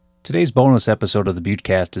Today's bonus episode of the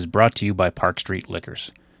Buttecast is brought to you by Park Street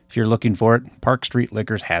Liquors. If you're looking for it, Park Street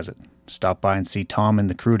Liquors has it. Stop by and see Tom and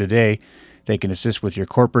the crew today. They can assist with your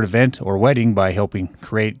corporate event or wedding by helping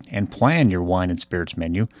create and plan your wine and spirits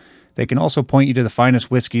menu. They can also point you to the finest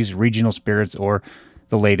whiskeys, regional spirits, or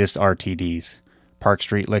the latest RTDs. Park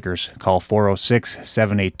Street Liquors. Call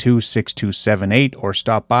 406-782-6278 or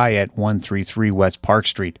stop by at 133 West Park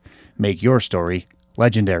Street. Make your story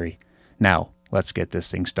legendary. Now, let's get this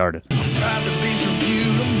thing started.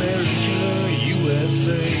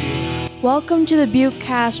 Welcome to the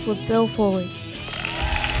Buttecast with Bill Foley.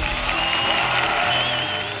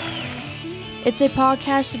 It's a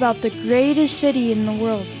podcast about the greatest city in the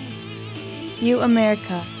world, Butte,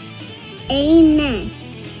 America. Amen.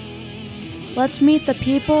 Let's meet the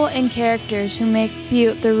people and characters who make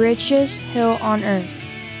Butte the richest hill on earth.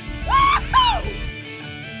 Woo-hoo!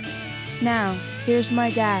 Now, here's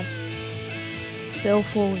my dad, Bill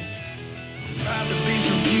Foley. Proud to be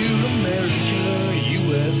from Butte, America,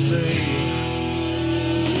 USA.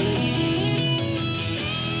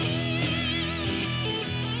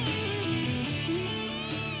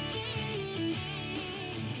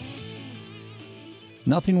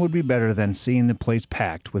 Nothing would be better than seeing the place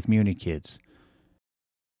packed with Muni kids.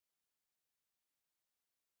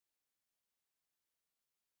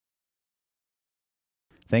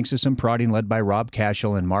 Thanks to some prodding led by Rob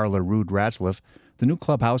Cashel and Marla Rude-Ratzliff, the new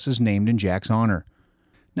clubhouse is named in Jack's honor.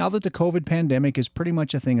 Now that the COVID pandemic is pretty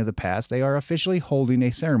much a thing of the past, they are officially holding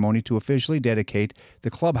a ceremony to officially dedicate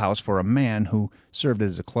the clubhouse for a man who served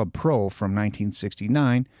as a club pro from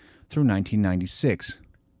 1969 through 1996.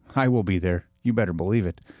 I will be there. You better believe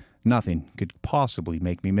it. Nothing could possibly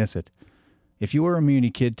make me miss it. If you are a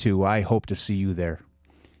Muni kid too, I hope to see you there.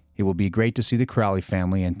 It will be great to see the Crowley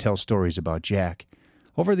family and tell stories about Jack.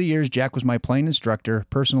 Over the years, Jack was my playing instructor,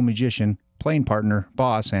 personal magician, playing partner,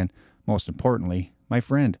 boss, and, most importantly, my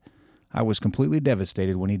friend. I was completely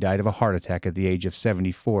devastated when he died of a heart attack at the age of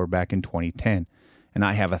 74 back in 2010, and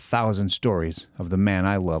I have 1,000 stories of the man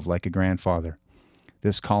I love like a grandfather.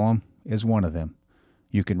 This column is one of them.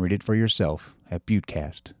 You can read it for yourself at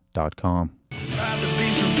buttecast.com. Proud to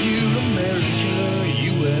be from Butte, America,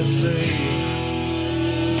 USA.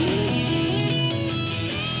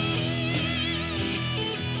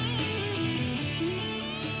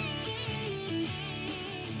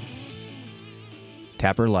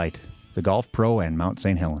 Tapper Light, the golf pro and Mount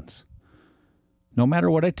St. Helens. No matter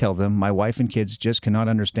what I tell them, my wife and kids just cannot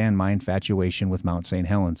understand my infatuation with Mount St.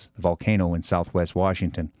 Helens, the volcano in southwest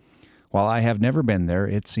Washington. While I have never been there,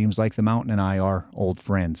 it seems like the mountain and I are old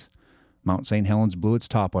friends. Mount St. Helens blew its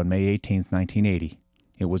top on May 18, 1980.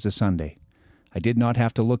 It was a Sunday. I did not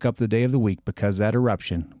have to look up the day of the week because that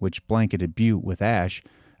eruption, which blanketed Butte with ash,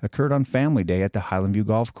 occurred on Family Day at the Highland View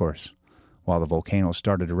Golf Course. While the volcano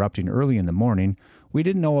started erupting early in the morning, we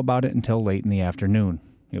didn't know about it until late in the afternoon.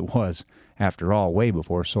 It was, after all, way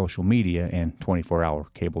before social media and 24-hour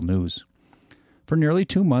cable news. For nearly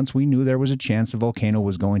 2 months, we knew there was a chance the volcano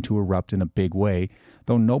was going to erupt in a big way,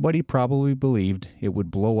 though nobody probably believed it would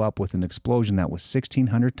blow up with an explosion that was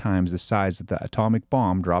 1,600 times the size of the atomic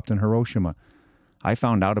bomb dropped in Hiroshima. I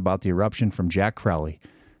found out about the eruption from Jack Crowley,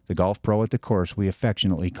 the golf pro at the course we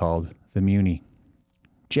affectionately called the Muni.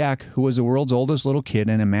 Jack, who was the world's oldest little kid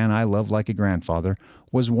and a man I loved like a grandfather,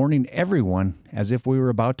 was warning everyone as if we were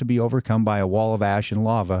about to be overcome by a wall of ash and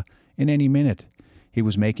lava in any minute. He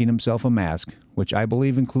was making himself a mask, which I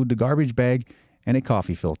believe included a garbage bag and a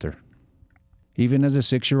coffee filter. Even as a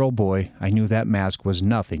 6-year-old boy, I knew that mask was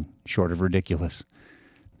nothing short of ridiculous.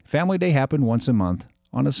 Family Day happened once a month,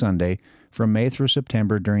 on a Sunday, from May through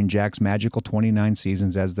September during Jack's magical 29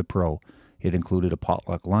 seasons as the pro. It included a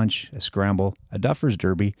potluck lunch, a scramble, a Duffers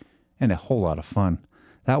Derby, and a whole lot of fun.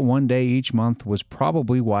 That one day each month was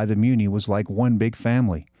probably why the Muni was like one big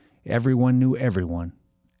family. Everyone knew everyone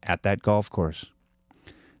at that golf course.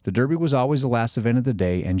 The Derby was always the last event of the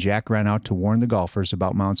day, and Jack ran out to warn the golfers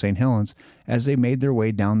about Mount St. Helens as they made their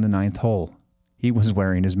way down the 9th hole. He was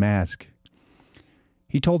wearing his mask.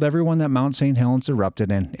 He told everyone that Mount St. Helens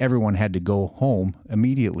erupted and everyone had to go home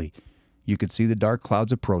immediately. You could see the dark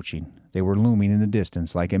clouds approaching. They were looming in the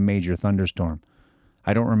distance like a major thunderstorm.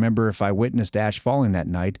 I don't remember if I witnessed ash falling that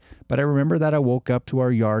night, but I remember that I woke up to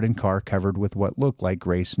our yard and car covered with what looked like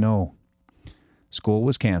gray snow. School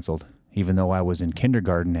was canceled. Even though I was in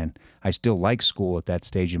kindergarten and I still liked school at that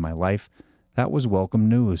stage in my life, that was welcome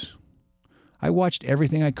news. I watched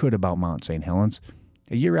everything I could about Mount St. Helens.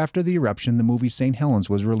 A year after the eruption, the movie St. Helens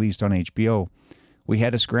was released on HBO. We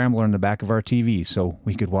had a scrambler in the back of our TV so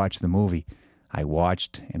we could watch the movie. I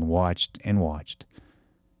watched and watched and watched.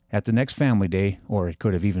 At the next family day, or it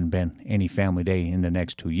could have even been any family day in the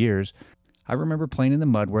next 2 years, I remember playing in the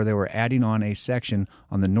mud where they were adding on a section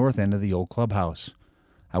on the north end of the old clubhouse.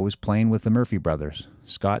 I was playing with the Murphy brothers,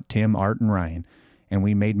 Scott, Tim, Art, and Ryan, and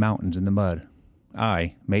we made mountains in the mud.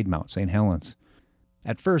 I made Mount St. Helens.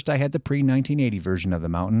 At first, I had the pre-1980 version of the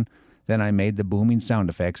mountain. Then I made the booming sound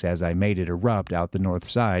effects as I made it erupt out the north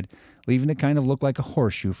side, leaving it kind of look like a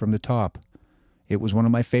horseshoe from the top. It was one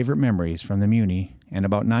of my favorite memories from the Muni, and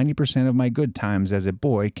about 90% of my good times as a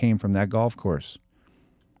boy came from that golf course.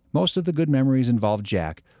 Most of the good memories involved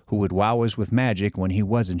Jack, who would wow us with magic when he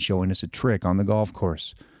wasn't showing us a trick on the golf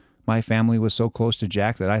course. My family was so close to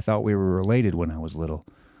Jack that I thought we were related when I was little.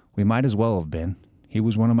 We might as well have been. He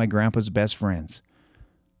was one of my grandpa's best friends.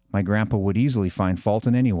 My grandpa would easily find fault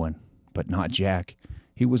in anyone, but not Jack.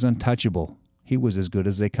 He was untouchable. He was as good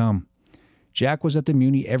as they come. Jack was at the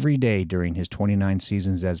Muni every day during his 29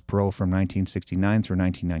 seasons as pro from 1969 through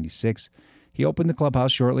 1996. He opened the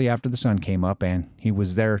clubhouse shortly after the sun came up, and he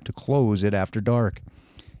was there to close it after dark.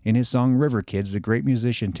 In his song River Kids, the great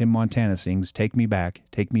musician Tim Montana sings, take me back,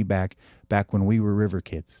 back when we were river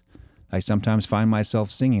kids. I sometimes find myself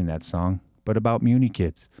singing that song, but about Muni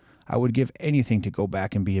kids. I would give anything to go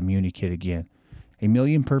back and be a Muni kid again. A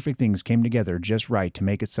million perfect things came together just right to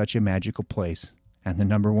make it such a magical place. And the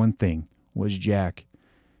number one thing was Jack.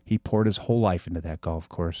 He poured his whole life into that golf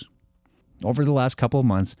course. Over the last couple of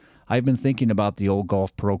months, I've been thinking about the old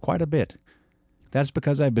Golf Pro quite a bit. That's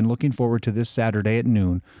because I've been looking forward to this Saturday at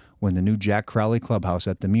noon when the new Jack Crowley clubhouse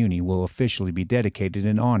at the Muni will officially be dedicated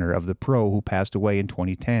in honor of the pro who passed away in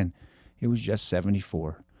 2010. He was just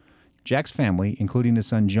 74. Jack's family, including his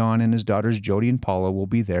son John and his daughters Jody and Paula, will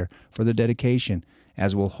be there for the dedication,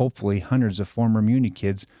 as will hopefully hundreds of former Muni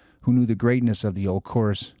kids who knew the greatness of the old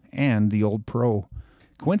course and the old pro.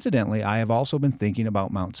 Coincidentally, I have also been thinking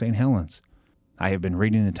about Mount St. Helens. I have been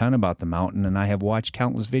reading a ton about the mountain, and I have watched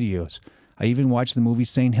countless videos. I even watched the movie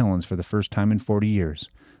St. Helens for the first time in 40 years.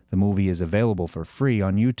 The movie is available for free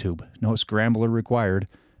on YouTube, no scrambler required,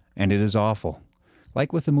 and it is awful.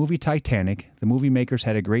 Like with the movie Titanic, the movie makers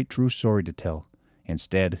had a great true story to tell.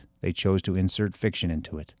 Instead, they chose to insert fiction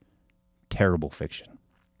into it. Terrible fiction.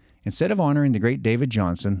 Instead of honoring the great David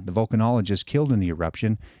Johnson, the volcanologist killed in the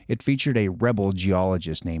eruption, it featured a rebel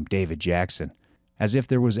geologist named David Jackson, as if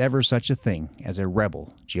there was ever such a thing as a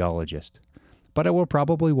rebel geologist. But I will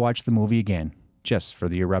probably watch the movie again, just for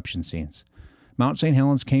the eruption scenes. Mount St.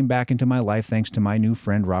 Helens came back into my life thanks to my new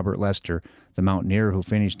friend Robert Lester, the mountaineer who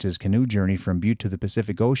finished his canoe journey from Butte to the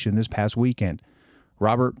Pacific Ocean this past weekend.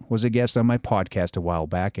 Robert was a guest on my podcast a while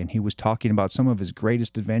back, and he was talking about some of his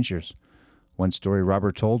greatest adventures. One story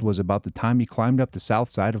Robert told was about the time he climbed up the south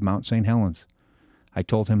side of Mount St. Helens. I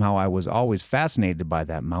told him how I was always fascinated by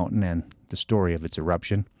that mountain and the story of its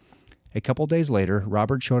eruption. A couple days later,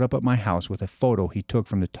 Robert showed up at my house with a photo he took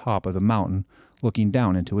from the top of the mountain, looking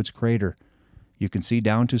down into its crater. You can see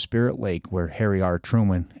down to Spirit Lake, where Harry R.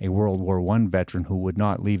 Truman, a World War I veteran who would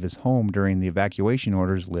not leave his home during the evacuation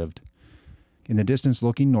orders, lived. In the distance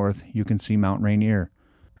looking north, you can see Mount Rainier.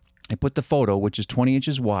 I put the photo, which is 20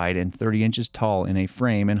 inches wide and 30 inches tall, in a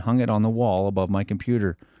frame and hung it on the wall above my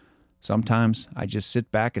computer. Sometimes I just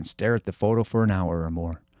sit back and stare at the photo for an hour or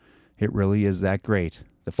more. It really is that great.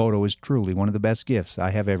 The photo is truly one of the best gifts I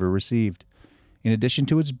have ever received. In addition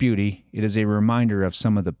to its beauty, it is a reminder of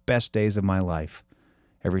some of the best days of my life.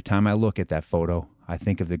 Every time I look at that photo, I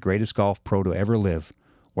think of the greatest golf pro to ever live,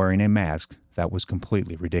 wearing a mask that was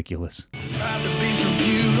completely ridiculous. Proud to be from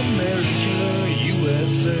you, America,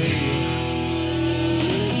 USA.